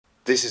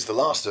This is the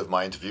last of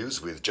my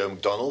interviews with Joe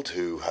McDonald,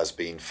 who has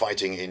been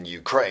fighting in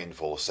Ukraine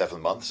for 7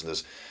 months and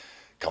has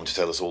come to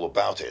tell us all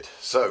about it.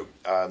 So,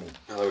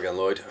 hello again,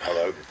 Lloyd.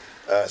 Hello.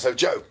 So,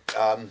 Joe,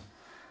 I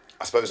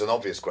suppose an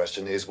obvious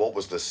question is, what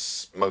was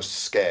the most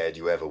scared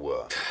you ever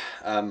were?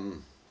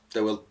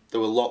 There were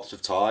lots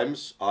of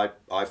times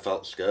I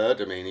felt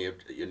scared. I mean,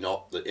 you're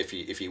not that if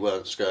you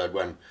weren't scared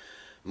when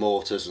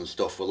mortars and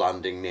stuff were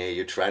landing near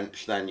your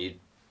trench, then you'd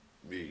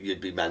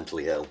be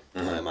mentally ill,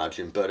 I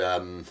imagine. But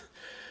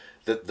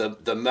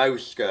the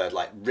most scared,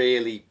 like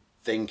really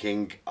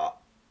thinking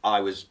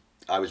I was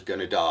going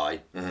to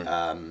die.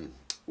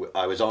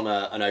 I was on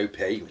an OP,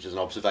 which is an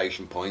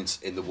observation point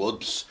in the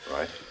woods.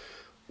 Right.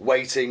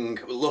 Waiting,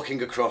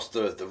 looking across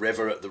the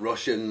river at the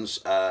Russians,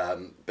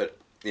 but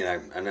you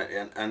know,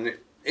 and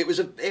it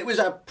was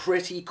a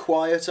pretty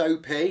quiet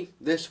OP.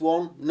 This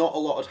one, not a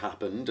lot had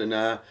happened, and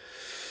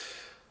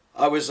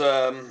I was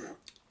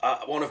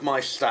one of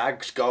my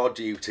stag's guard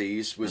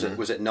duties was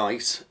at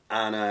night,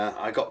 and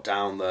I got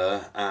down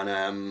there,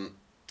 and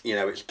you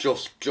know, it's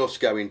just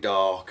going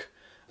dark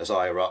as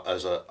I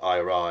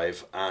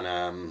arrive,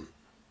 and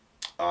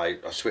I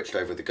switched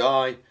over the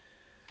guy.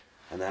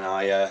 And then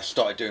I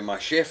started doing my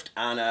shift,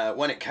 and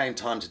when it came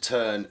time to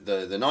turn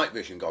the night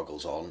vision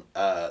goggles on,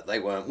 they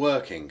weren't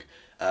working.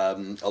 A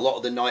lot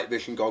of the night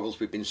vision goggles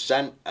we've been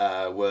sent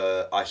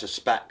were, I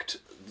suspect,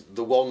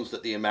 the ones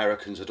that the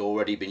Americans had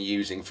already been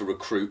using for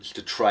recruits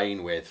to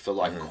train with for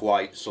like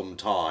quite some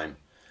time.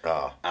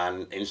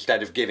 And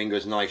instead of giving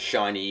us nice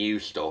shiny new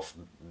stuff,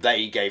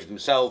 they gave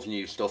themselves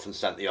new stuff and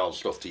sent the old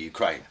stuff to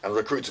Ukraine. And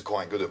recruits are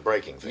quite good at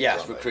breaking things.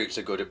 Yes, recruits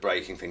are good at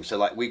breaking things. So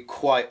like we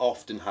quite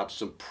often had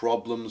some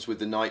problems with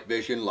the night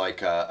vision,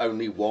 like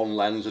only one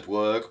lens would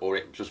work, or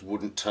it just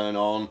wouldn't turn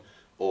on,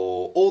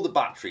 or all the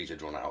batteries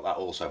had run out. That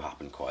also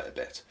happened quite a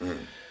bit.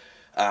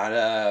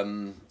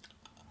 And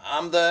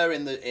I'm there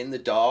in the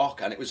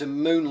dark, and it was a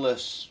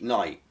moonless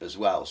night as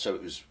well, so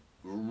it was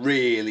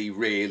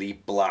really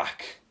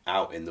black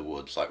out in the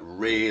woods, like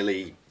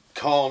really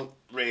can't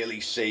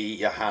really see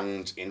your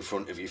hand in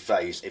front of your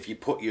face. If you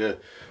put your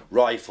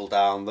rifle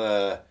down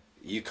there,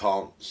 you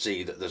can't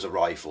see that there's a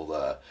rifle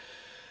there.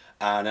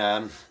 And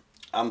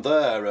I'm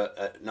there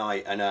at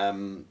night,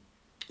 and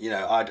you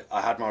know,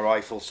 I had my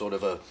rifle sort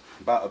of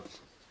about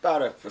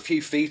a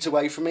few feet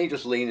away from me,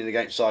 just leaning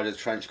against the side of the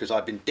trench, because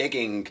I've been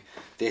digging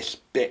this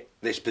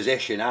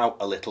position out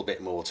a little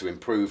bit more to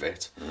improve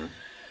it.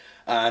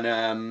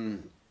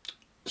 And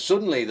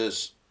suddenly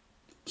there's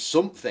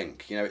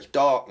something, you know, it's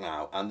dark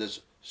now, and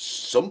there's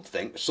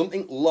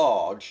something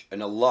large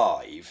and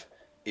alive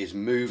is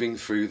moving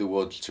through the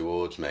woods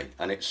towards me,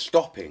 and it's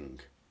stopping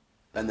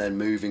and then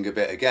moving a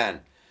bit again,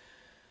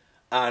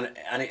 and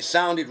it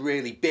sounded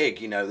really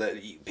big, you know,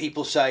 that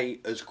people say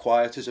as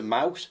quiet as a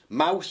mouse.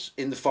 Mouse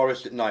in the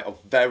forest at night are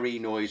very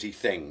noisy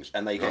things,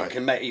 and they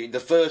can make, the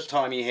first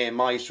time you hear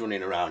mice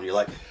running around, you're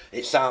like,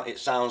 it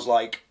sounds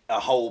like a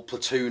whole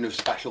platoon of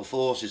special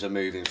forces are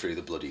moving through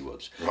the bloody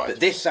woods. But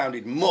this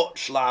sounded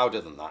much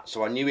louder than that,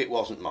 so I knew it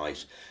wasn't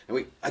mice.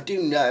 And I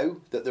do know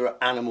that there are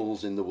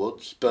animals in the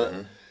woods, but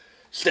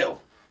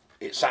still,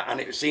 it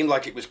seemed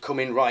like it was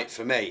coming right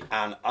for me,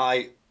 and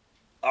I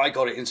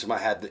got it into my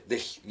head that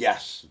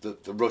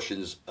the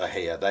Russians are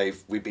here.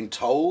 We've been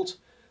told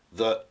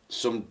that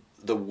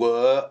there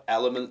were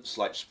elements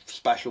like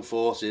special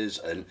forces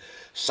and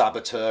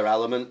saboteur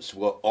elements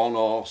were on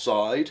our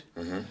side.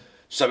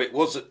 So it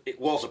was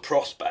a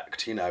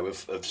prospect, you know,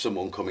 of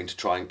someone coming to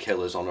try and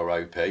kill us on our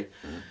OP.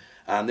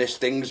 And this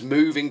thing's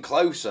moving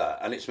closer,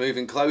 and it's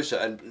moving closer.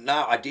 And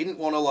now I didn't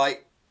want to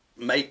like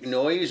make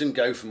noise and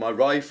go for my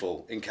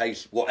rifle in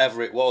case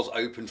whatever it was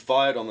opened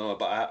fired on them.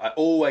 But I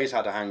always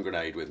had a hand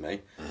grenade with me,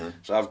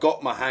 so I've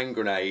got my hand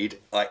grenade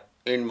like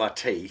in my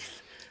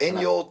teeth. In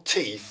your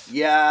teeth?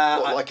 Yeah.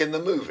 What, like in the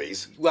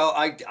movies? Well,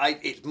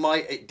 it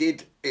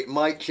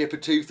might chip a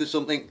tooth or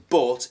something,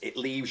 but it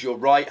leaves your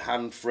right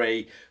hand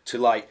free to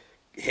like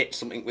hit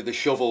something with a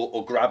shovel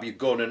or grab your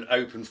gun and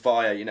open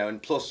fire, you know.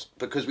 And plus,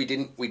 because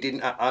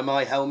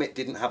my helmet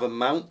didn't have a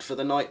mount for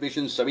the night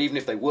vision, so even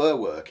if they were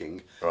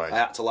working, I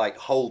had to like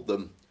hold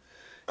them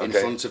in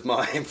front of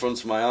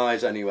my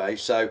eyes anyway.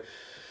 So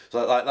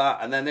like that,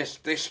 and then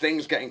this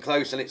thing's getting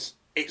close, and it's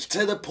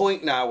to the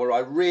point now where I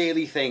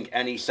really think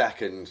any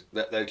second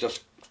that they're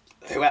just,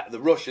 the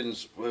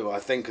Russians, who I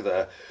think are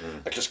there,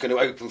 are just going to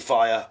open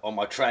fire on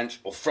my trench,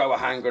 or throw a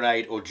hand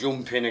grenade, or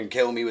jump in and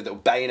kill me with it, or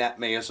bayonet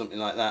me or something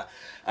like that.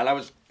 And I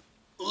was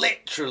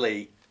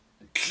literally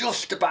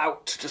just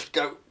about to just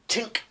go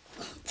tink,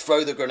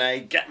 throw the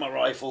grenade, get my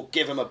rifle,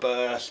 give him a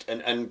burst,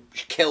 and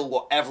kill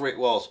whatever it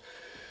was.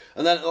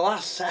 And then at the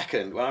last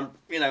second, when I'm,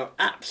 you know,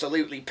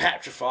 absolutely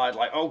petrified,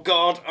 like, oh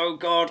God, oh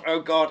God,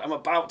 oh God, I'm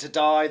about to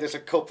die. There's a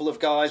couple of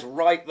guys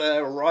right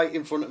there, right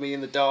in front of me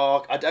in the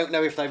dark. I don't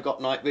know if they've got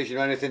night vision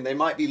or anything. They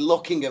might be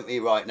looking at me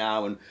right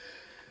now and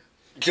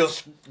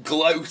just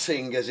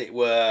gloating, as it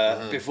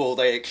were, before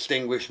they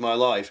extinguish my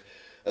life.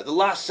 At the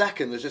last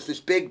second, there's just this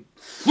big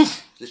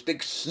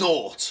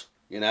snort,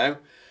 you know.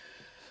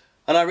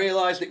 And I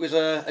realised it was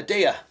a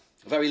deer.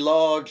 very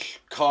large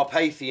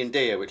Carpathian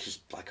deer, which is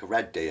like a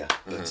red deer,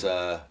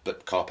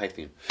 but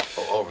Carpathian.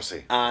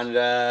 Obviously.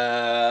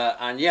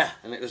 And yeah,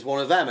 and it was one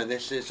of them, and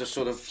this is just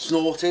sort of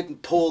snorted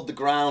and pawed the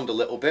ground a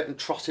little bit and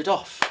trotted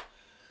off.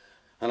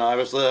 And I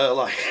was there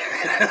like,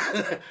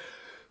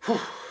 whew,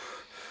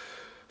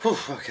 whew,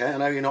 okay, I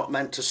know you're not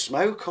meant to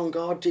smoke on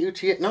guard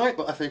duty at night,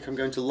 but I think I'm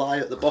going to lie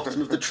at the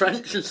bottom of the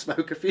trench and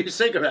smoke a few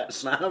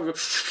cigarettes now.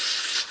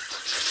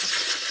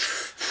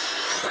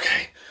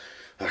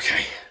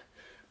 Okay.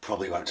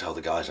 Probably won't tell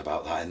the guys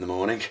about that in the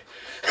morning.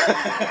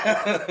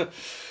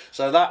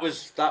 So that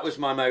was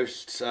my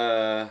most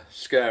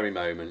scary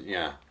moment.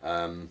 Yeah,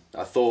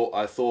 I thought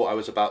I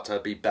was about to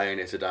be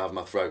bayoneted, have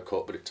my throat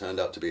cut, but it turned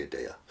out to be a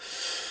deer.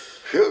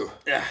 Phew.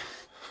 Yeah.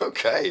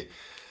 Okay.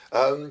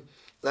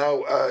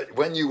 Now,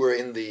 when you were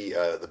in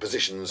the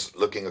positions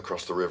looking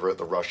across the river at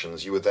the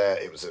Russians, you were there.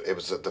 It was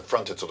at the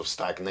front had sort of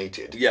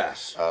stagnated.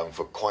 Yes.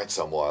 For quite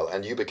some while,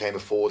 and you became a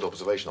forward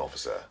observation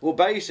officer. Well,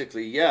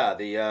 basically, yeah.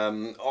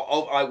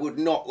 I would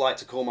not like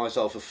to call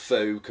myself a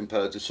foo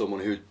compared to someone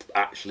who'd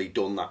actually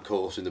done that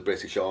course in the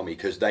British Army,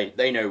 because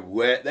they know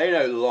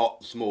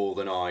lots more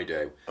than I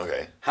do.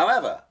 Okay.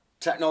 However,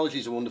 technology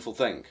is a wonderful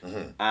thing,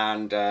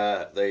 and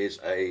there's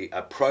a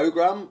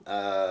program.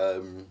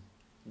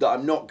 That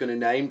I'm not going to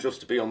name, just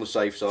to be on the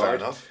safe side. Fair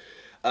enough.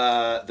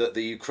 That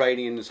the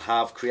Ukrainians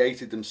have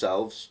created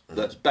themselves.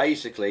 That's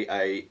basically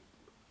a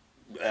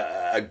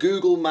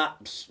Google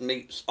Maps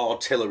meets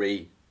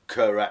artillery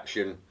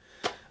correction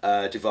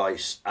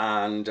device,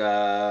 and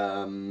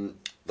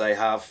they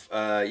have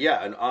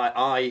and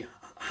I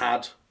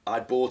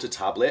bought a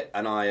tablet,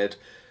 and I had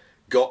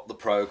got the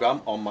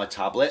program on my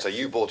tablet. So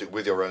you bought it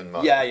with your own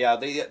money? Yeah.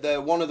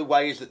 The one of the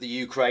ways that the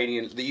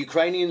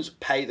Ukrainians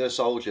pay their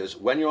soldiers,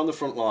 when you're on the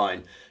front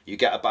line, you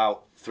get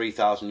about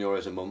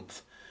 €3,000 a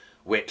month,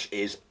 which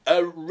is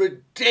a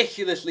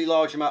ridiculously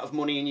large amount of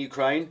money in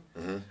Ukraine.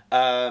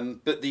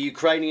 But the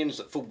Ukrainians,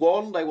 for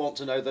one, they want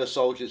to know their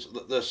soldiers,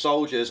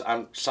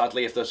 and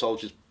sadly, if their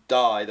soldiers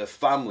die, their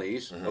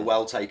families are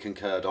well taken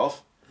care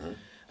of.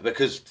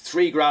 Because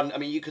 £3,000, I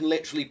mean, you can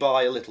literally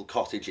buy a little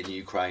cottage in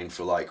Ukraine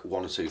for like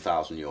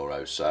 €1,000 or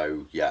 €2,000.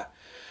 So yeah,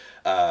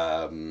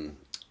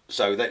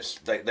 so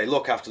they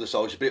look after the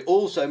soldiers, but it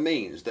also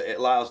means that it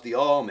allows the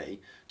army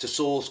to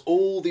source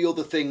all the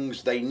other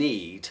things they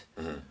need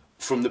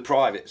from the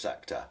private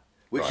sector,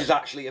 which is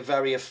actually a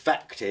very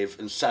effective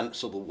and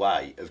sensible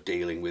way of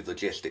dealing with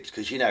logistics.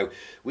 Because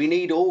we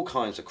need all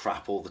kinds of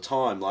crap all the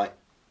time, like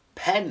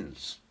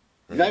pens,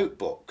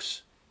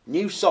 notebooks,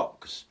 new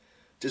socks.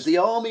 Does the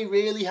army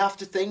really have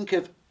to think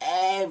of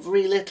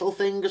every little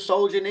thing a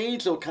soldier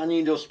needs, or can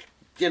you just,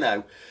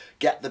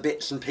 get the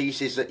bits and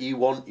pieces that you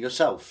want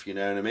yourself, you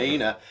know what I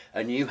mean? A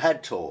new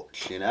head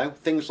torch,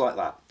 things like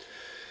that.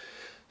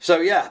 So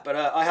yeah, but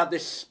I had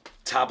this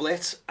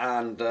tablet,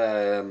 and,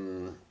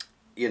 I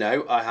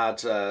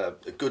had a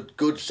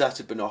good set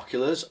of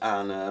binoculars,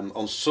 and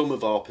on some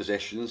of our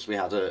positions we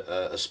had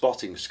a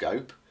spotting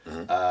scope.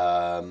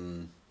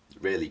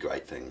 Really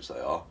great things they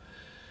are.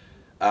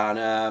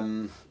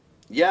 And...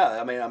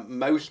 yeah, I mean,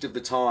 most of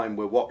the time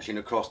we're watching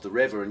across the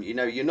river, and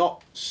you're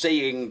not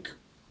seeing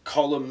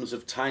columns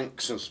of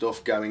tanks and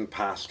stuff going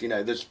past.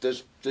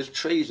 There's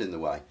trees in the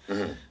way,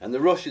 and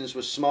the Russians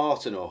were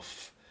smart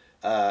enough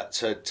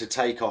to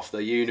take off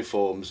their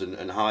uniforms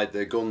and hide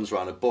their guns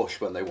around a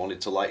bush when they wanted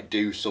to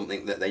do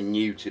something that they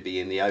knew to be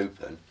in the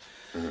open.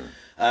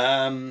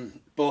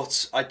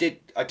 But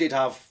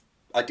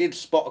I did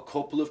spot a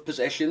couple of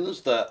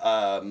positions that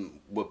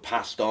were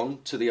passed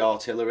on to the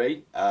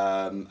artillery,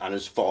 and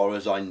as far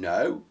as I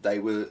know, they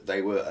were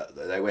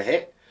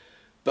hit.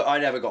 But I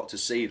never got to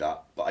see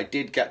that. But I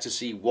did get to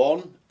see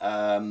one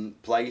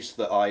place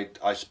that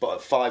I spot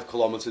at 5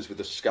 kilometres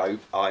with a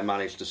scope. I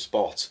managed to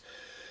spot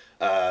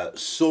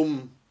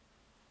some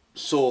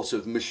sort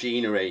of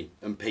machinery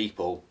and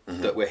people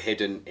that were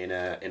hidden in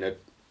a.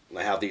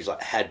 They have these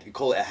you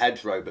call it a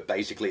hedgerow, but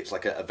basically it's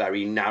like a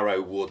very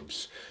narrow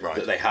woods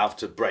that they have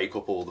to break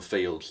up all the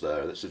fields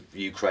there. That's a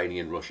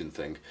Ukrainian-Russian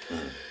thing.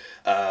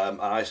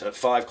 And at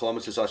 5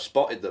 kilometres I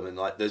spotted them, and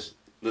there's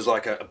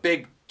like a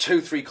big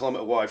 2-3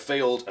 kilometre wide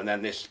field, and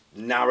then this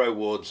narrow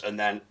woods, and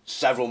then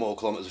several more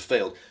kilometres of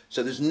field.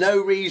 So there's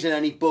no reason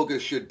any buggers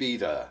should be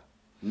there.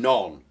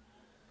 None.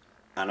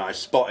 And I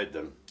spotted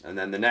them. And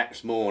then the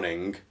next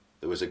morning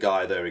there was a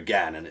guy there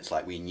again, and it's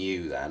like we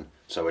knew then.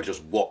 So we're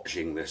just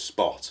watching this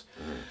spot.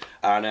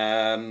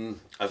 And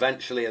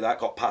eventually that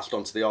got passed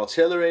on to the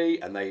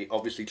artillery, and they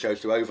obviously chose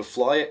to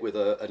overfly it with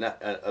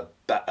a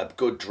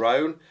good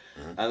drone.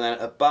 And then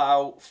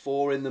about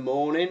 4 in the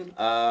morning,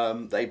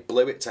 they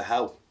blew it to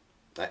hell.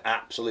 They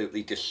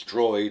absolutely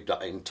destroyed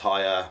that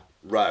entire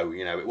row.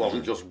 It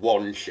wasn't just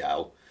one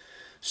shell.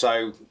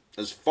 So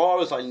as far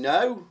as I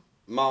know,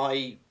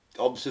 my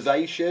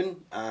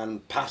observation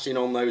and passing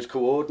on those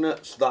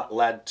coordinates, that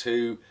led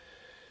to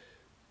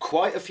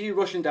quite a few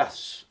Russian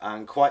deaths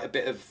and quite a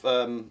bit of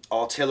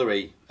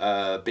artillery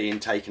being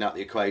taken out of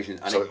the equation.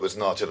 And so it was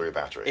an artillery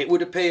battery? It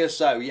would appear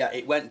so, yeah.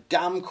 It went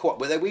damn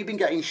quiet. We've been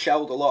getting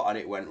shelled a lot, and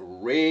it went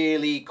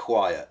really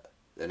quiet.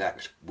 the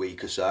next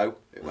week or so.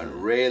 It went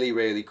really,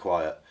 really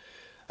quiet.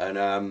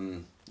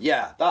 And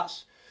yeah,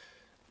 that's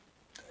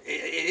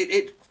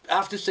it.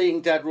 After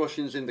seeing dead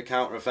Russians in the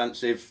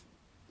counter-offensive,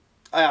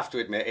 I have to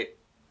admit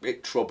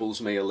it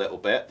troubles me a little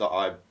bit that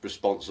I'm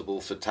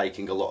responsible for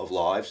taking a lot of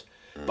lives.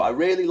 But I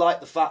really like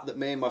the fact that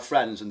me and my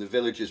friends and the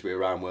villages we were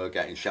around were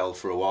getting shelled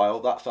for a while.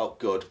 That felt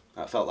good.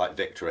 That felt like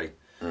victory.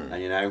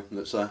 And you know,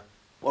 that's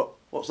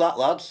what's that,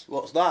 lads?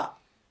 What's that?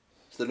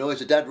 It's the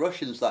noise of dead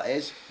Russians, that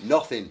is.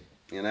 Nothing,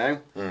 you know.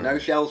 No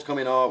shells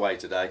coming our way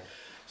today.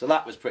 So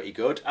that was pretty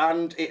good.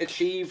 And it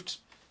achieved,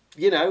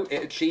 you know,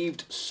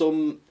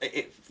 some...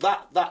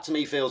 That to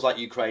me feels like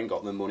Ukraine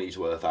got the money's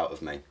worth out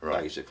of me,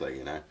 basically,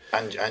 you know.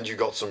 And you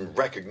got some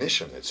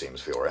recognition, it seems,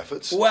 for your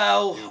efforts.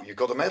 Well... You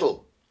got a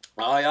medal.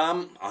 I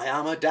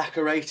am a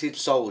decorated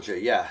soldier,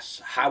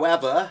 yes.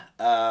 However,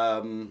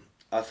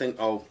 I think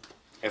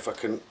if I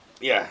can,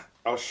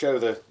 I'll show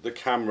the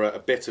camera a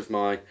bit of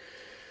my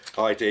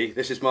ID.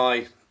 This is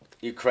my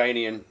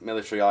Ukrainian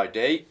military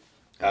ID.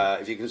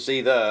 If you can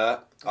see there,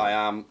 I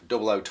am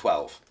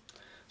 0012.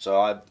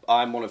 So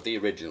I'm one of the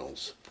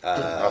originals.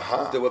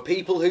 There were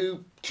people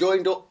who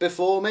joined up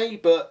before me,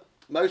 but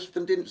most of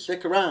them didn't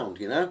stick around,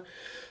 you know.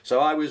 So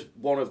I was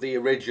one of the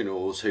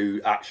originals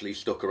who actually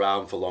stuck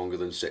around for longer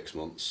than 6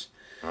 months.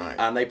 Right.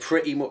 And they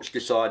pretty much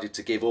decided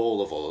to give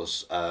all of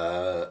us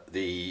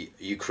the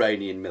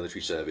Ukrainian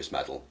Military Service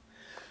Medal.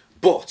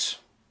 But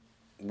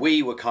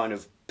we were kind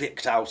of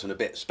picked out and a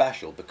bit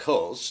special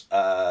because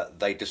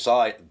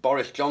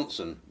Boris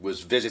Johnson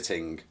was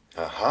visiting,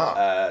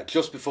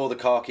 just before the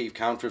Kharkiv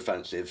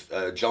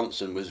counteroffensive,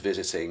 Johnson was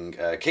visiting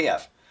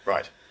Kiev.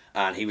 Right.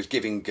 And he was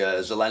giving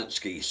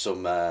Zelensky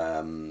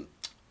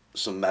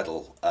some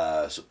medal,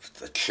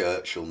 the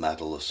Churchill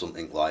medal or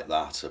something like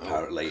that,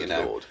 apparently, you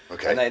know. Lord.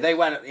 Okay. And they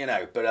went, you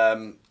know, but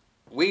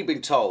we'd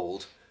been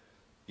told,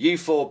 you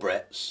 4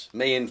 Brits,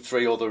 me and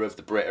 3 other of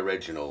the Brit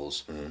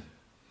originals,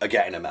 are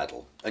getting a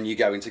medal. And you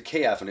go into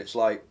Kiev and it's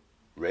like,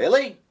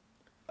 really?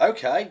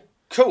 Okay,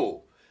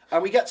 cool.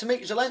 And we get to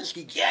meet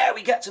Zelensky. Yeah,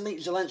 we get to meet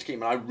Zelensky.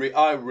 And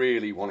I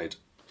really wanted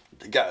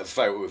to get a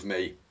photo of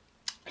me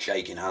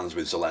shaking hands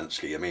with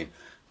Zelensky. I mean,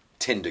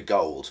 Tinder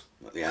gold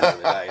at the end of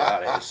the day,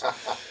 that is.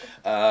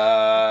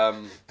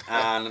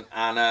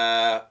 And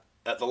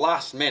at the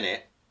last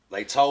minute,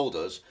 they told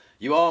us,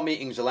 you are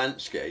meeting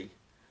Zelensky,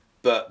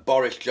 but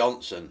Boris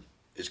Johnson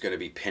is going to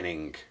be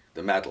pinning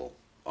the medal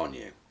on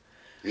you.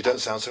 You don't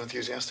sound so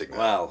enthusiastic now.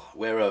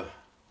 Well,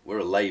 we're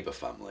a Labour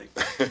family.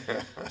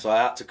 So I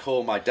had to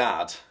call my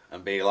dad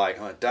and be like,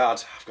 oh,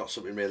 Dad, I've got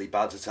something really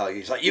bad to tell you.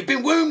 He's like, you've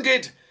been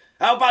wounded!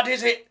 How bad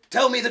is it?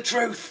 Tell me the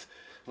truth!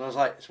 And I was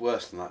like, it's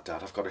worse than that,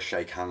 Dad. I've got to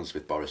shake hands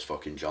with Boris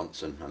fucking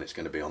Johnson, and it's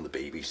going to be on the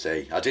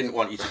BBC. I didn't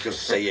want you to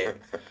just see it.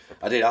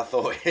 I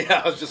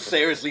just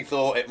seriously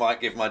thought it might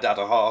give my dad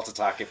a heart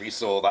attack if he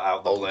saw that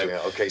out the blue.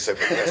 Dear. Okay, so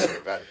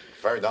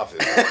fair enough.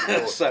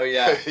 So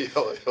yeah,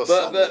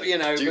 but you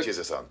know, duty as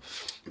a son.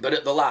 But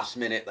at the last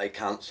minute, they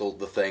cancelled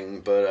the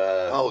thing. But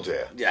oh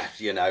dear. Yeah,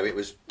 you know, it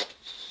was.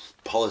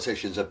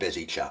 Politicians are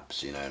busy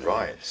chaps, you know.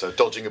 Right, so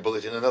dodging a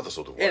bullet in another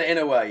sort of way. In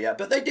a way, yeah.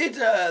 But they did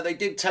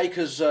take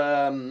us.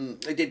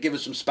 They did give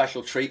us some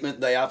special treatment.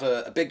 They have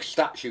a big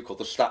statue called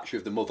the Statue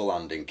of the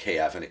Motherland in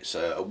Kiev, and it's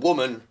a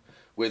woman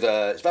with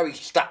it's very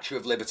Statue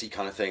of Liberty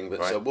kind of thing.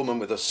 But it's a woman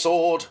with a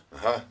sword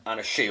and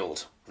a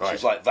shield.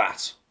 She's like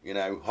that. You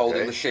know,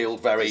 holding the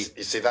shield very...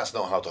 You see, that's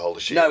not how to hold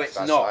a shield. No, it's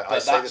not. I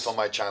say this on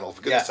my channel.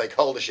 For goodness sake,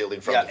 hold a shield in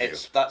front of you.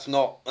 That's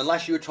not...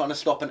 Unless you were trying to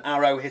stop an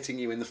arrow hitting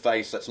you in the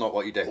face, that's not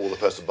what you do. Or the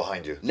person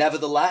behind you.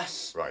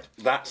 Nevertheless,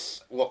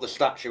 that's what the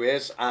statue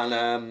is.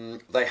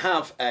 And they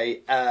have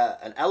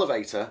an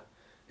elevator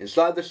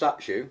inside the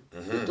statue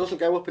that doesn't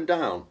go up and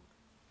down.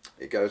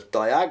 It goes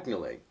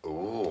diagonally.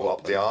 Ooh,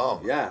 up the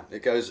arm. Yeah,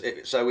 it goes...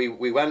 So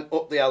we went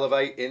up the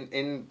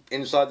elevator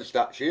inside the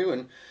statue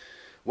and...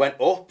 went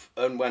up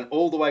and went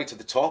all the way to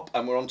the top,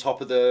 and we're on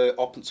top of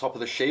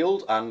the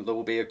shield, and there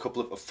will be a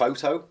couple of a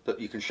photo that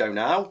you can show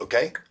now.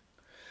 Okay,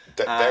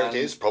 there it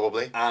is,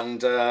 probably.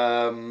 And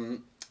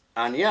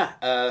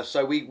yeah,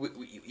 so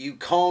you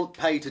can't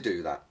pay to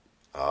do that.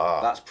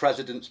 That's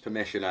President's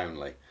permission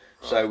only.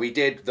 So we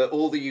did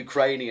all the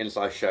Ukrainians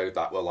I showed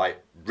that were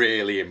like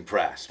really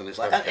impressed, and it's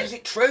like, is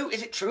it true?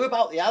 Is it true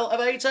about the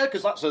elevator?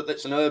 Because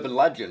that's an urban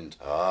legend.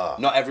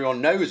 Not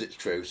everyone knows it's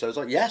true. So it's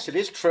like, yes, it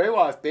is true.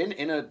 I've been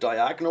in a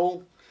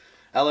diagonal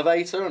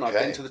elevator, and I've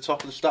been to the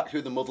top of the Statue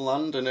of the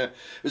Motherland, and it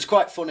was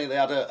quite funny. They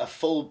had a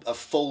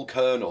full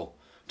colonel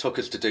took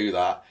us to do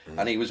that,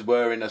 and he was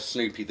wearing a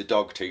Snoopy the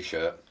dog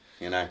T-shirt.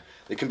 You know,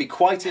 they can be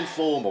quite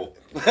informal,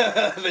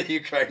 the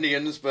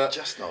Ukrainians, but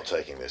just not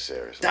taking this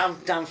seriously.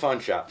 Damn fine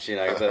chaps, you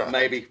know, but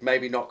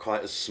maybe not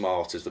quite as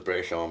smart as the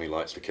British Army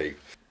likes to keep.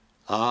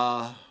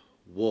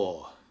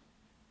 War.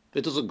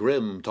 It is a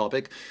grim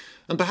topic,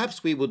 and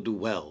perhaps we would do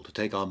well to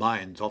take our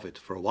minds off it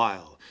for a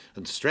while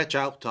and stretch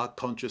out our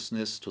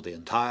consciousness to the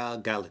entire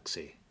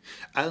galaxy.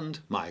 And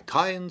my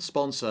kind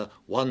sponsor,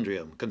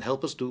 Wondrium, can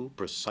help us do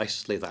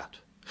precisely that.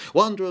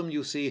 Wondrum,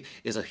 you see,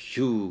 is a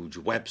huge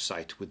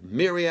website with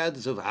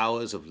myriads of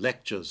hours of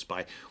lectures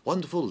by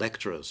wonderful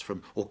lecturers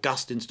from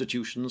august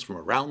institutions from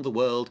around the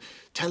world,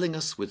 telling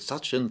us with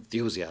such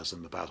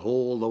enthusiasm about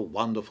all the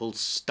wonderful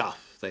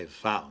stuff they've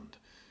found.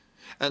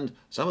 And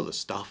some of the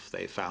stuff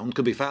they found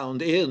can be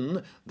found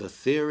in The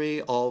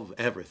Theory of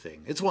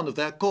Everything. It's one of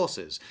their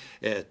courses.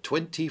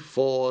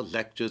 24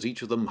 lectures,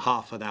 each of them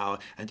half an hour,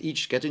 and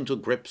each getting to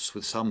grips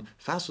with some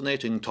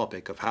fascinating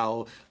topic of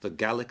how the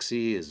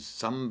galaxy is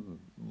some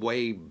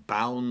way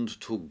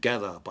bound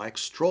together by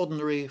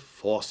extraordinary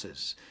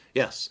forces.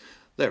 Yes,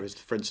 there is,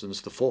 for instance,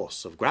 the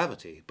force of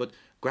gravity, but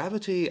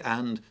gravity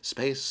and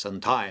space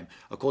and time,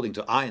 according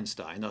to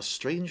Einstein, are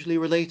strangely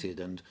related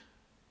and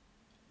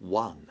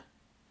one.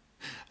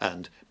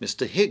 And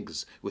Mr.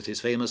 Higgs, with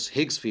his famous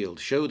Higgs field,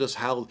 showed us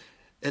how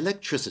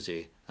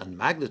electricity and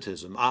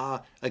magnetism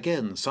are,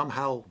 again,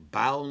 somehow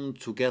bound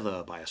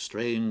together by a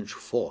strange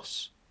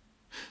force.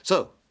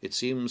 So, it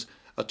seems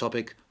a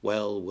topic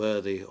well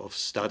worthy of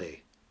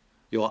study.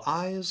 Your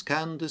eyes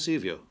can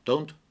deceive you.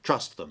 Don't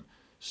trust them.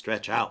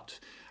 Stretch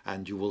out,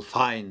 and you will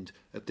find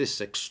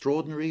this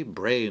extraordinary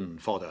brain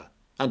fodder.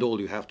 And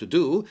all you have to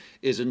do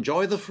is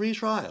enjoy the free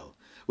trial,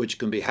 which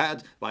can be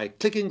had by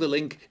clicking the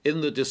link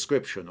in the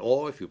description,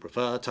 or if you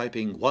prefer,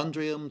 typing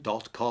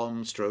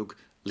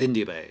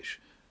wondrium.com/Lindybeige.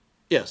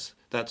 Yes,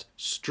 that's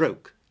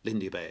stroke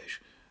Lindybeige.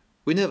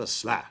 We never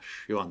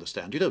slash, you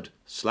understand. You don't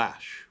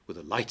slash with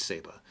a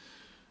lightsaber.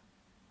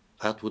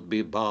 That would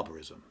be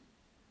barbarism.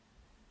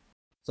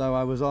 So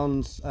I was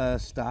on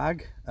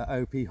stag at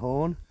OP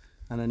Horn,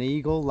 and an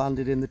eagle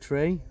landed in the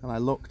tree, and I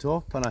looked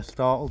up and I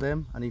startled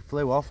him, and he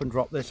flew off and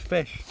dropped this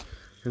fish.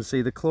 You can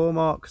see the claw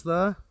marks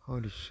there.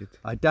 Holy shit.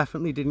 I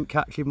definitely didn't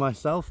catch him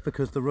myself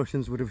because the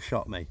Russians would have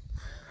shot me.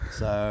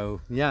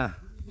 So yeah,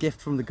 gift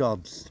from the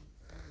gods.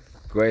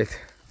 Great.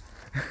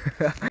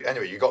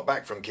 Anyway, you got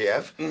back from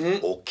Kiev,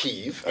 or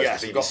Kyiv,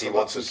 as the BBC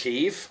wants us,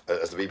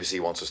 as the BBC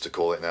wants us to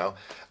call it now,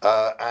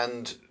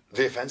 and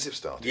the offensive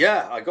started.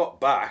 Yeah, I got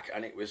back,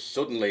 and it was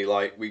suddenly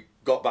like we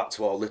got back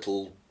to our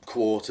little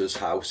quarters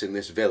house in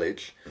this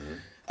village,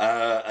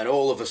 and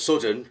all of a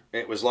sudden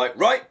it was like,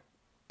 right,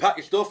 pack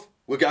your stuff,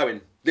 we're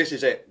going. This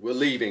is it. We're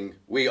leaving.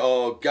 We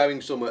are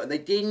going somewhere. And they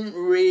didn't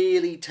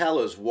really tell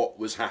us what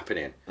was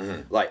happening.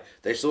 Like,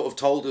 they sort of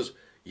told us,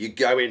 you're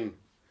going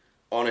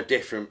on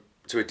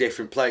to a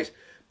different place.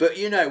 But,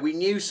 you know, we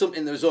knew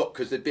something was up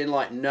because there'd been,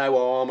 like, no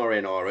armour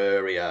in our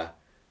area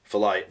for,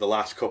 like, the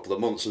last couple of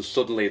months. And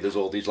suddenly there's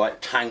all these,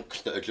 like,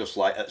 tanks that are just,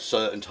 like, at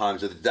certain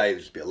times of the day,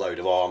 there's just be a load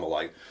of armour,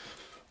 like,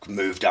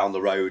 move down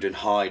the road and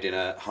hide in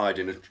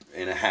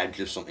a hedge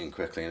or something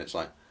quickly. And it's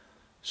like,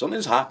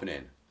 something's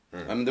happening.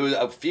 I mean, there was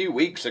a few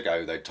weeks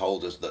ago they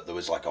told us that there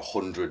was like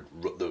 100.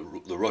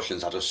 The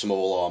Russians had a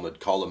small armoured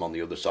column on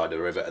the other side of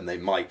the river, and they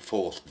might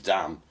force the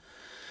dam.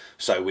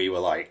 So we were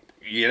like,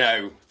 you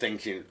know,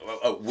 thinking,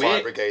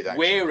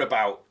 we're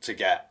about to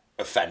get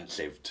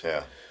offensived.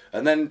 Yeah.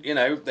 And then, you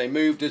know, they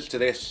moved us to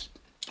this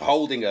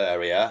holding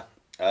area.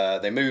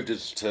 They moved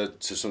us to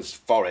some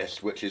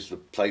forest, which is the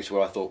place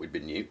where I thought we'd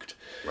been nuked.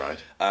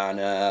 Right.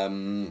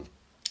 And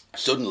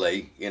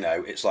suddenly, you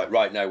know, it's like,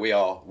 right, no, we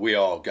are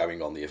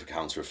going on the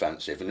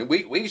counter-offensive. And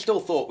we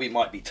still thought we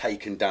might be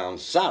taken down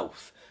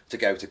south to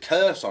go to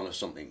Kherson or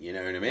something, you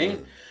know what I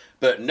mean?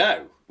 But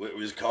no, it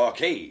was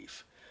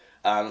Kharkiv.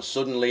 And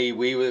suddenly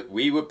we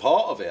were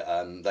part of it,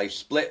 and they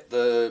split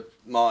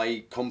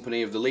my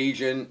company of the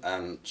Legion,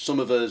 and some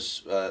of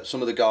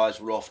the guys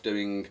were off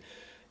doing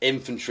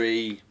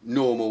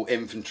normal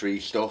infantry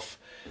stuff.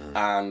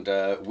 And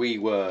we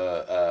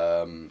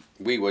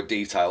were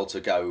detailed to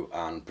go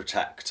and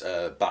protect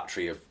a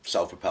battery of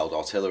self-propelled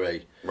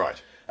artillery.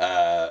 Right.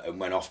 And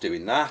went off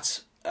doing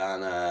that,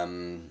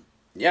 and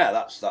yeah,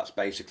 that's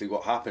basically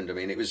what happened. I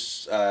mean, it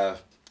was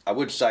I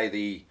would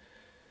say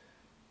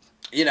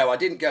you know, I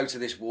didn't go to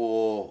this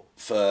war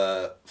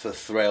for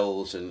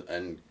thrills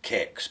and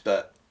kicks,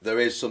 but there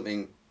is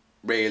something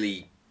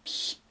really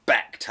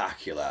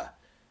spectacular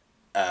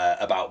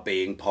about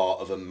being part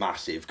of a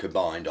massive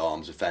combined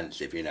arms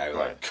offensive, you know,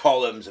 like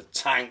columns of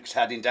tanks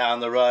heading down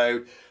the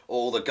road,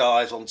 all the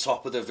guys on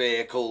top of the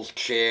vehicles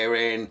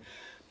cheering,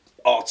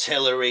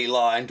 artillery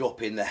lined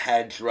up in the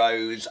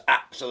hedgerows,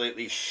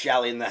 absolutely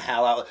shelling the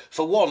hell out.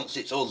 For once,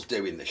 it's us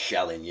doing the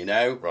shelling, you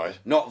know? Right.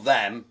 Not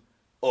them,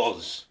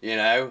 us, you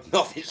know?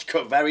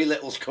 Very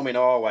little's coming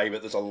our way,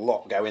 but there's a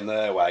lot going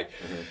their way.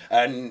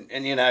 And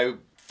you know,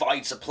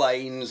 fighter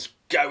planes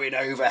going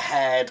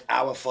overhead,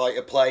 our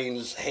fighter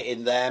planes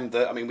hitting them.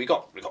 I mean, we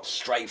got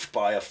strafed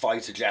by a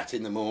fighter jet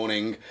in the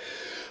morning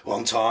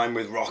one time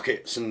with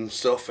rockets and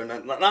stuff, and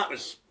that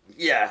was,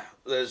 yeah,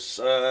 there's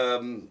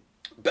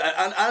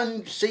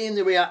and seeing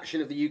the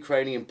reaction of the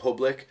Ukrainian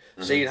public,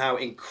 seeing how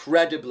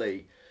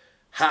incredibly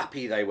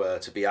happy they were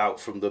to be out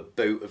from the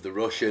boot of the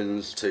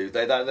Russians.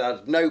 They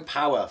had no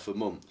power for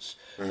months.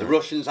 The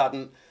Russians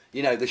hadn't,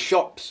 you know, the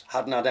shops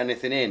hadn't had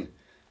anything in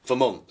for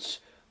months.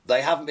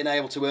 They haven't been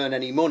able to earn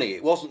any money.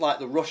 It wasn't like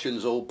the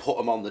Russians all put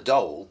them on the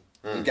dole.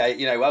 And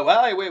you know,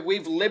 well,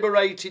 we've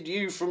liberated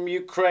you from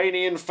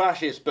Ukrainian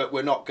fascists, but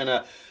we're not going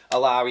to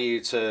allow you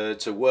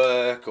to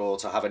work or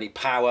to have any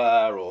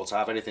power or to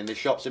have anything in the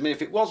shops. I mean,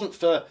 if it wasn't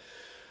for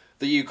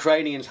the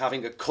Ukrainians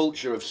having a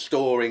culture of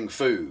storing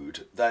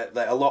food, that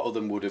a lot of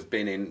them would have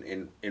been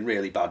in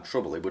really bad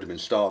trouble. They would have been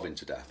starving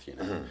to death, you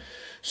know.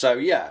 So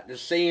yeah,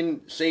 just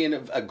seeing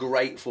a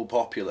grateful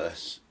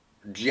populace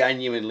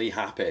genuinely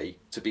happy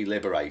to be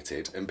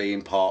liberated and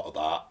being part of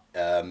that,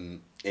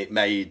 it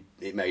made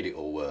it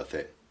all worth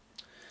it.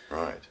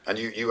 Right. And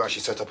you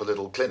actually set up a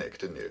little clinic,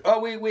 didn't you? Oh,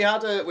 we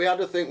had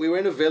a thing. We were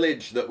in a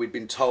village that we'd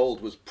been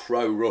told was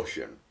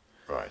pro-Russian.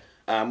 Right.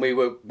 And we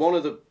were, one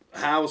of the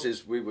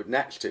houses we were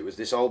next to was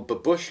this old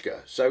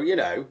babushka. So, you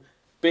know,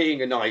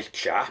 being a nice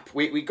chap,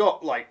 we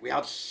got like, we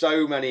had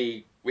so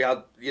many, we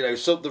had, you know,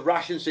 so the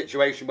ration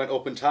situation went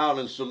up in town,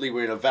 and suddenly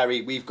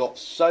we've got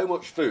so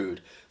much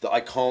food that I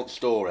can't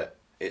store it.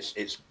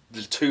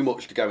 There's too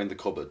much to go in the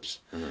cupboards.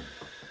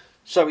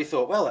 So we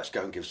thought, well, let's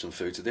go and give some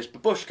food to this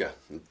babushka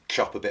and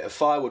chop a bit of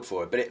firewood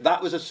for her. But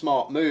that was a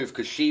smart move,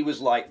 because she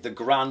was like the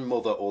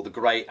grandmother or the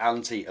great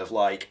auntie of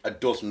like a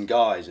dozen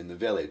guys in the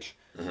village.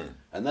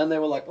 And then they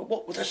were like, well,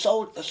 what were the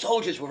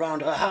soldiers were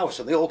around her house,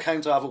 and they all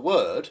came to have a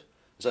word.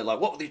 So like,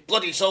 what were these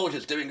bloody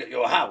soldiers doing at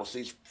your house?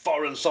 These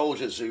foreign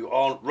soldiers who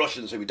aren't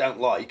Russians, who we don't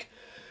like.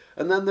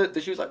 And then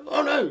she was like,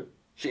 oh no.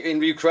 She,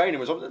 in Ukrainian,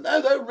 was like,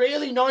 no, they're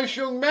really nice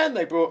young men.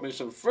 They brought me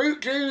some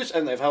fruit juice,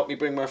 and they've helped me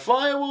bring my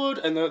firewood,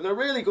 and they're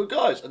really good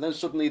guys. And then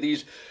suddenly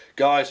these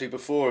guys who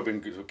before have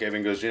been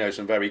giving us, you know,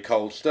 some very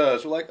cold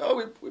stirs were like,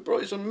 oh, we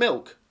brought you some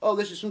milk. Oh,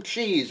 this is some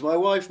cheese. My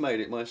wife made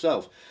it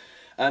myself.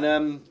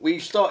 And we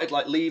started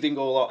like leaving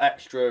all our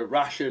extra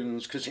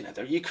rations, because, you know,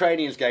 the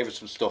Ukrainians gave us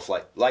some stuff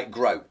like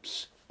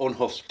gropes,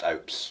 unhusked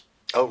oats.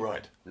 Oh,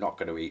 right. Not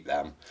going to eat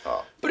them.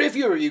 Oh. But if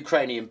you're a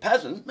Ukrainian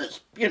peasant,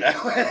 it's, you know,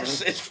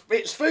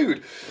 it's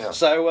food. Yeah.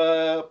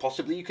 So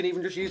possibly you can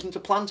even just use them to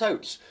plant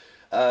oats.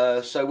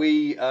 So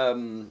we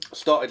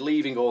started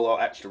leaving all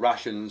our extra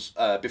rations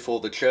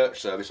before the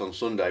church service on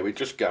Sunday. We'd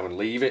just go and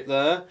leave it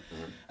there.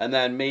 And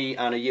then me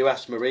and a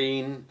US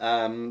Marine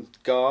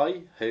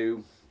guy,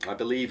 who I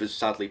believe has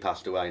sadly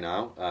passed away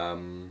now,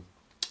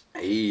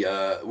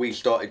 we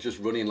started just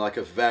running like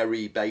a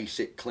very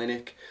basic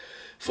clinic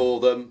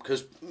for them,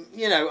 because,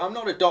 you know, I'm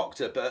not a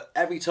doctor, but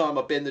every time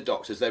I've been the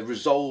doctors, they've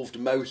resolved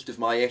most of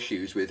my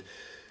issues with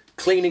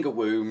cleaning a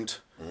wound,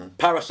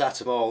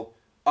 paracetamol,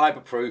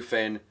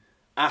 ibuprofen,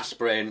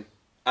 aspirin,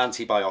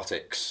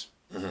 antibiotics.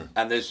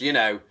 And there's, you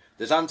know,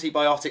 there's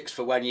antibiotics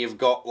for when you've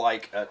got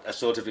like a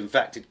sort of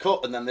infected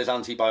cut, and then there's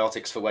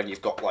antibiotics for when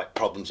you've got like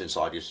problems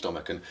inside your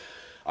stomach. And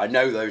I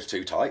know those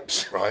two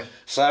types. Right.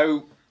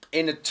 So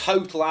in a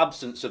total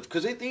absence of,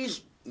 because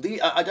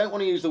I don't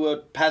want to use the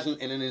word peasant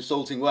in an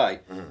insulting way,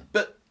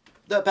 but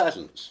they're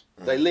peasants.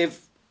 They live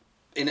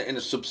in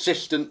a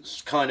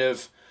subsistence kind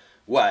of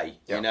way,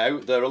 you know.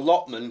 Their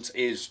allotment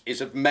is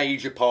a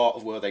major part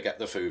of where they get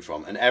their food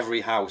from, and every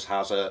house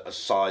has a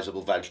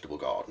sizable vegetable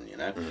garden, you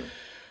know.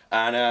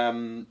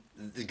 And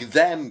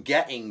them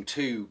getting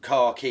to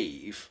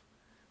Kharkiv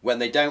when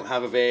they don't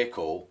have a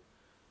vehicle,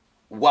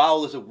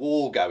 while there's a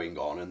war going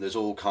on and there's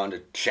all kind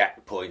of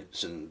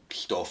checkpoints and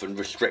stuff and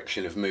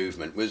restriction of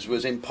movement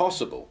was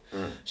impossible.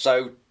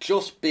 So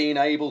just being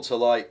able to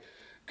like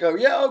go,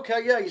 yeah,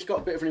 okay, yeah, he's got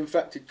a bit of an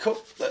infected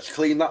cut, let's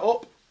clean that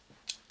up.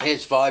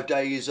 Here's 5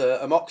 days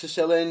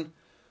amoxicillin,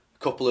 a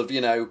couple of, you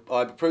know,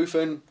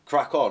 ibuprofen,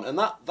 crack on. And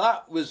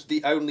that was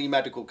the only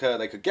medical care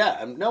they could get.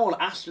 And no one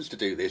asked us to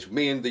do this.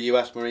 Me and the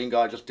US Marine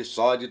guy just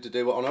decided to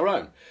do it on our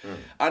own.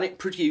 And it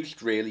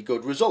produced really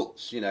good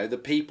results. You know, the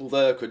people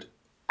there could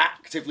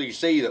actively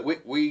see that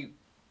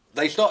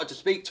they started to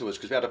speak to us,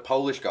 because we had a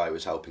Polish guy who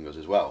was helping us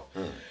as well.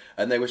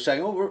 And they were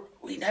saying, oh,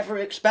 we never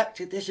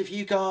expected this of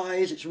you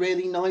guys, it's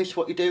really nice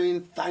what you're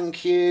doing,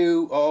 thank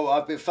you. Oh,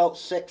 I've been felt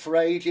sick for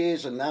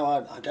ages and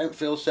now I don't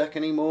feel sick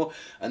anymore.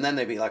 And then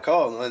they'd be like,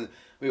 oh, and then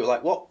we were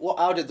like, what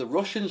how did the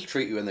Russians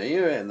treat you when they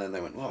were here? And then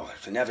they went, oh,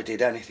 they never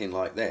did anything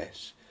like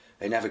this,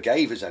 they never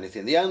gave us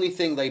anything. The only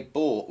thing they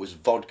bought was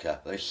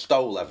vodka. They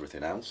stole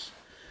everything else,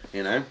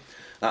 you know.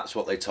 That's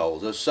what they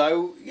told us.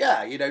 So,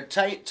 yeah, you know,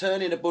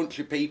 turning a bunch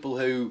of people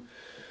who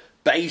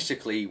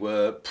basically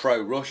were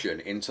pro-Russian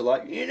into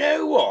like, you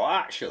know what,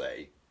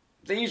 actually,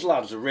 these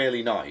lads are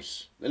really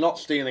nice. They're not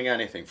stealing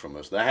anything from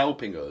us. They're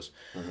helping us.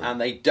 And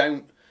they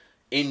don't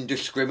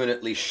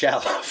indiscriminately shell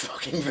a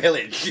fucking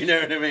village, you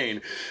know what I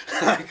mean?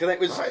 Like, it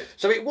was,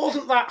 so it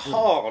wasn't that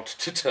hard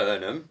to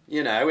turn them,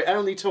 you know. It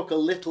only took a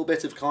little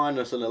bit of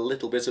kindness and a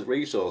little bit of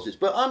resources.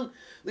 But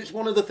it's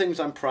one of the things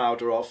I'm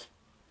prouder of.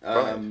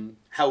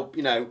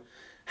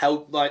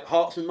 Help like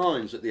hearts and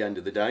minds at the end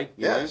of the day.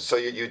 You know? So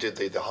you did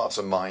the hearts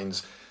and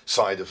minds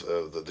side of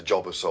the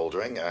job of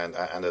soldering, and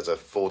as a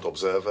Ford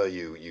observer,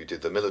 you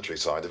did the military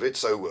side of it.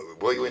 So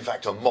were you in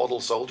fact a model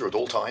soldier at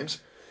all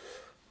times?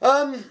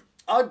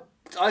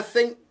 I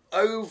think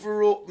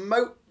overall,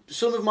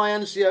 some of my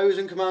NCOs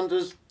and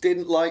commanders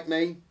didn't like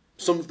me.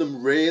 Some of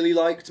them really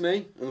liked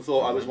me and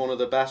thought I was one of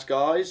the best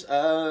guys.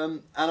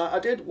 And I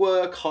did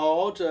work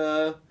hard.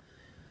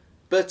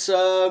 But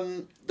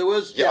there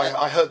was... Yeah,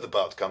 I heard the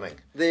but coming.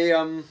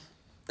 The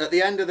at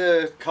the end of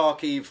the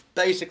Kharkiv,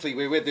 basically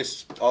we're with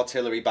this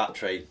artillery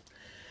battery,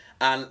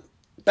 and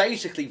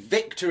basically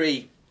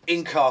victory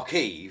in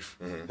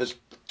Kharkiv has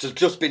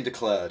just been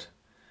declared.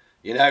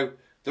 You know,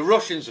 the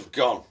Russians have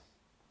gone.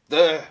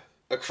 They're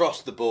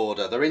across the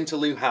border. They're into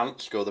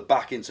Luhansk, or they're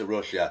back into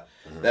Russia.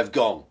 They've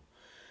gone.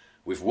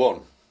 We've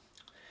won.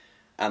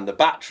 And the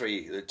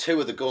battery, the two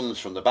of the guns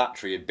from the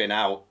battery had been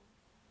out,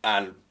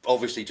 and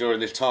obviously during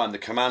this time the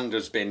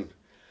commander's been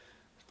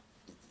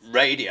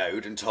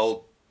radioed and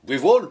told,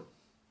 we've won.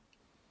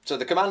 So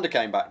the commander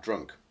came back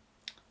drunk.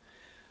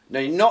 Now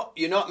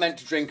you're not meant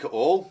to drink at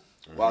all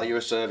while you're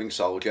a serving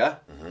soldier.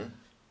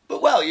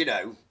 But well, you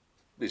know,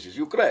 this is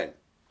Ukraine.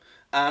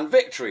 And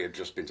victory had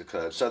just been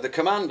declared. So the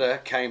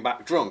commander came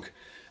back drunk.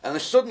 And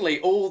then suddenly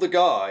all the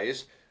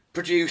guys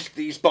produced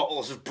these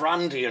bottles of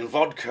brandy and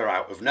vodka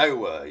out of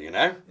nowhere, you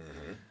know.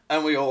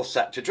 And we all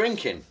set to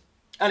drinking.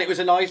 And it was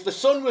the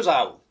sun was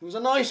out. It was a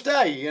nice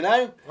day, you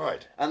know.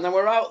 Right. And then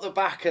we're out the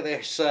back of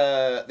this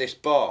this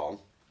barn,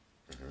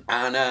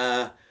 and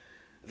and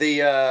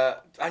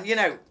you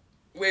know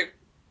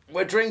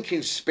we're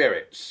drinking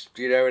spirits.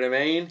 Do you know what I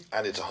mean?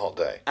 And it's a hot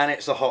day. And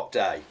it's a hot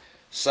day,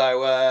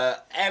 so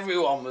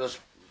everyone was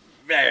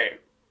very,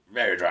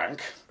 very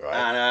drunk. Right.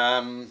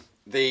 And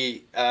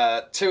the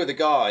two of the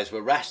guys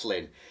were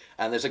wrestling,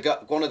 and there's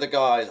one of the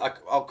guys.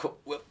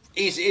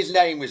 His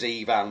name was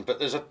Ivan, but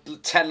there's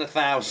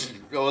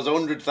 10,000 or there's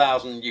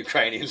 100,000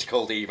 Ukrainians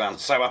called Ivan,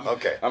 so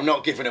I'm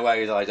not giving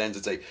away his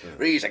identity.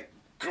 But he's a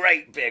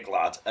great big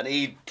lad, and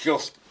he'd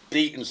just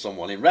beaten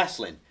someone in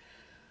wrestling.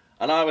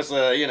 And I was,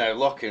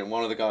 looking, and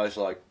one of the guys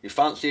was like, you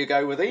fancy a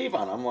go with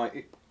Ivan? I'm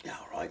like, yeah,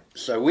 all right.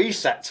 So we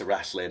set to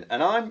wrestling,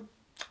 and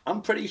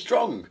I'm pretty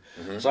strong.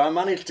 So I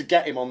managed to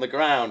get him on the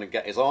ground and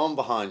get his arm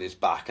behind his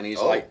back, and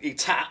he's like, he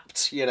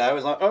tapped, you know, I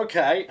was like,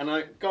 okay, and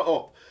I got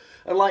up,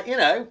 and like, you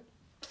know,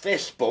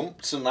 fist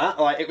bumps and that,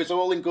 like it was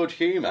all in good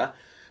humour.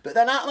 But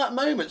then at that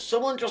moment,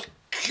 someone just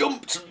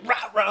jumped and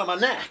wrapped round my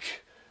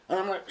neck, and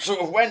I like,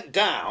 sort of went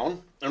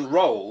down and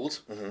rolled.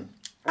 And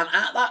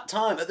at that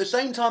time, at the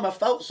same time, I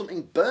felt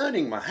something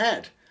burning my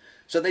head.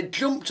 So they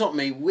jumped on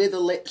me with a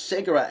lit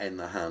cigarette in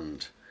the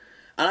hand,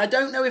 and I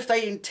don't know if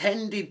they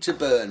intended to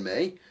burn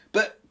me,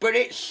 but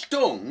it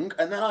stung.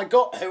 And then I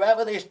got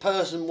whoever this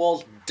person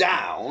was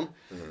down,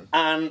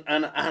 and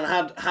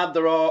had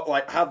their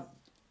had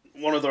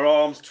one of their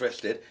arms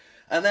twisted,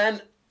 and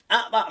then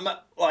at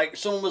that, like,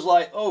 someone was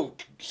like, I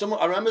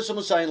remember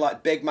someone saying,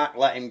 like, Big Mac,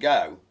 let him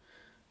go.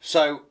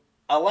 So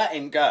I let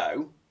him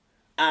go,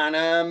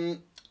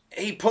 and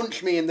he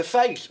punched me in the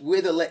face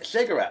with a lit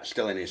cigarette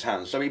still in his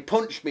hand. So he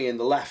punched me in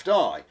the left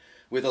eye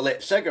with a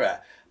lit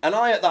cigarette, and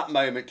I at that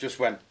moment just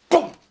went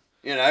boom,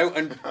 you know,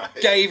 and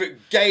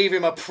gave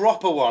him a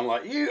proper one,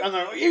 like, you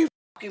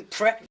fucking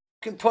prick,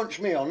 fucking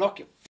punch me, I'll knock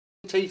your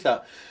teeth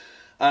out.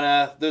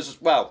 And there's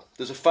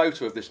a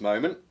photo of this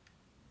moment.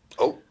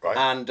 Oh, right.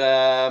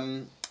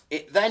 And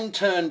it then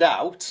turned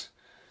out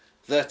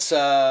that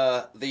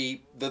the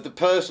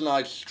person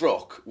I'd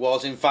struck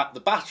was in fact the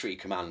battery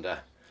commander.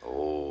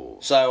 Oh.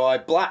 So I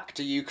blacked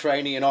a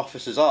Ukrainian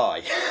officer's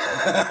eye.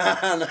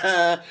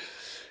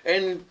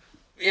 And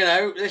you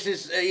know, this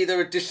is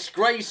either a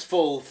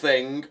disgraceful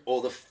thing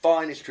or the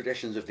finest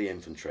traditions of the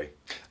infantry.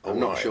 I'm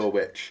not sure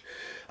which.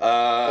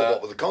 Well,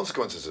 what were the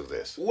consequences of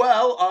this?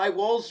 Well, I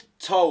was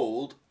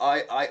told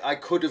I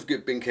could have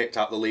been kicked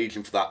out of the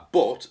Legion for that,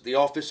 but the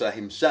officer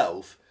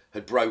himself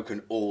had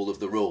broken all of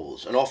the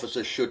rules. An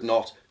officer should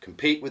not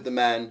compete with the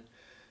men,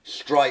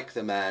 strike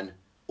the men,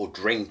 or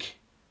drink,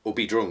 or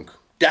be drunk.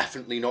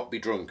 Definitely not be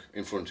drunk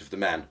in front of the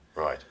men.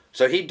 Right.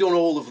 So he'd done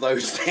all of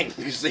those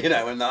things, you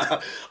know, and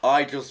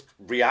I just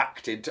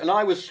reacted, and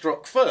I was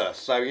struck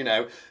first. So, you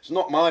know, it's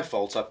not my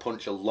fault. I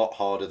punch a lot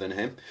harder than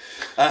him.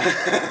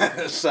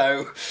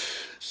 So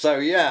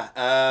yeah.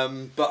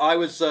 But I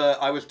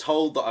was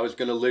told that I was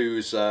going to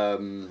lose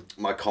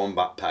my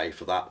combat pay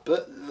for that,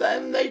 but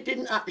then they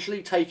didn't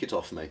actually take it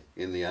off me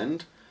in the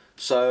end.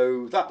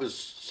 So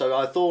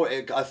I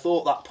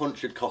thought that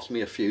punch had cost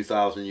me a few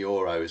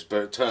 €1,000,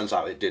 but it turns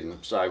out it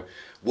didn't. So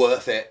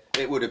worth it.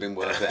 It would have been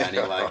worth it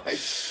anyway. Right.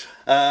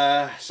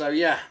 So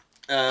yeah.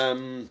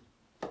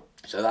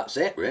 So that's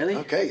it, really.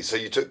 Okay, so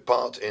you took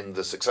part in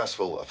the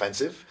successful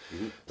offensive.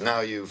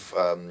 Now you've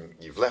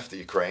left the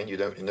Ukraine. You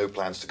don't no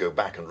plans to go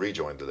back and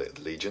rejoin the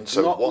Legion.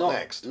 So what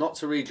next? Not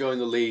to rejoin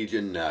the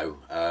Legion, no.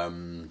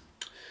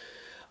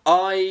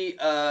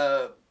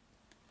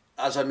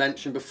 As I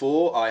mentioned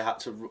before, I had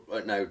to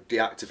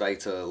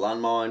deactivate a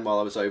landmine while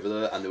I was over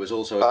there, and there was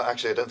also...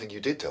 Actually, I don't think you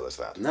did tell us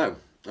that. No.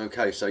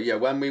 Okay, so yeah,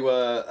 when we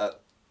were at...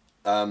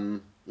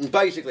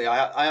 basically,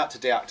 I had to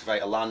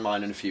deactivate a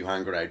landmine and a few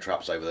hand grenade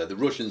traps over there. The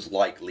Russians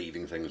like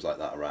leaving things like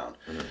that around.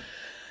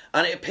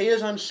 And it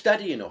appears I'm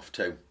steady enough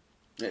to.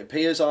 It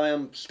appears I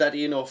am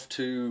steady enough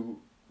to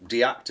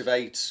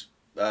deactivate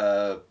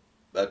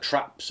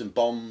traps and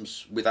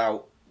bombs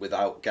without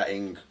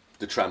getting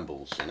the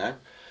trembles, you know?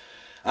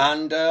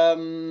 And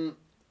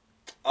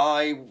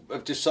I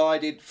have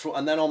decided,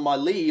 and then on my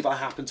leave, I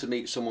happened to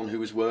meet someone who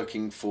was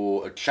working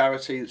for a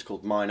charity that's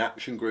called Mine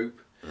Action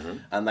Group,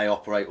 and they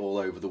operate all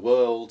over the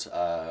world,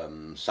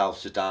 South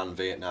Sudan,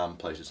 Vietnam,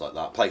 places like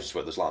that, places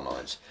where there's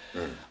landmines.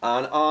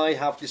 And I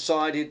have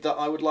decided that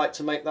I would like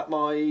to make that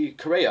my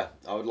career.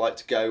 I would like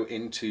to go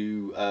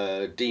into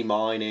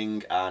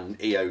demining and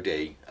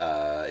EOD,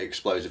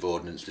 explosive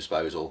ordnance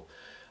disposal,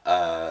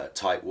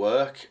 type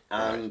work,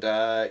 and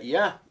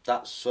yeah,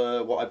 that's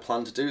what I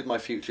plan to do with my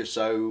future.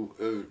 So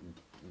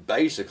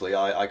basically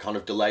I kind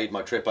of delayed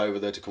my trip over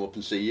there to come up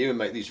and see you and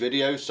make these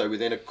videos, so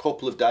within a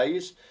couple of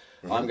days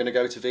I'm going to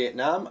go to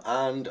Vietnam,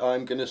 and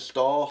I'm going to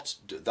start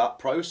that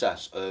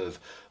process of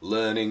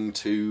learning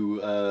to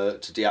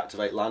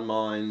deactivate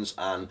landmines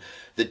and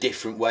the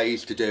different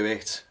ways to do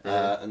it,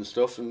 and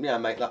stuff, and yeah,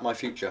 make that my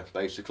future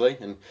basically,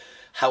 and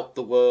help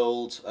the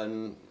world,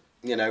 and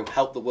you know,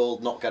 help the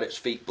world not get its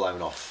feet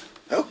blown off.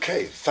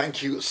 Okay,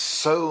 thank you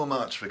so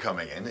much for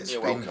coming in. It's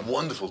You're been welcome.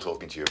 wonderful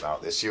talking to you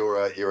about this.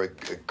 You're a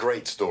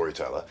great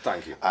storyteller.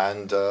 Thank you.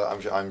 And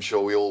I'm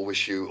sure we all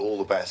wish you all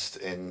the best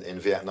in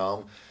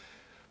Vietnam,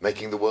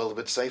 making the world a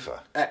bit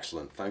safer.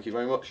 Excellent. Thank you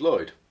very much,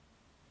 Lloyd.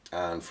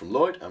 And from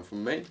Lloyd and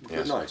from me,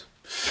 good Yes.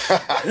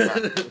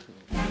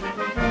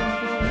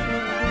 night.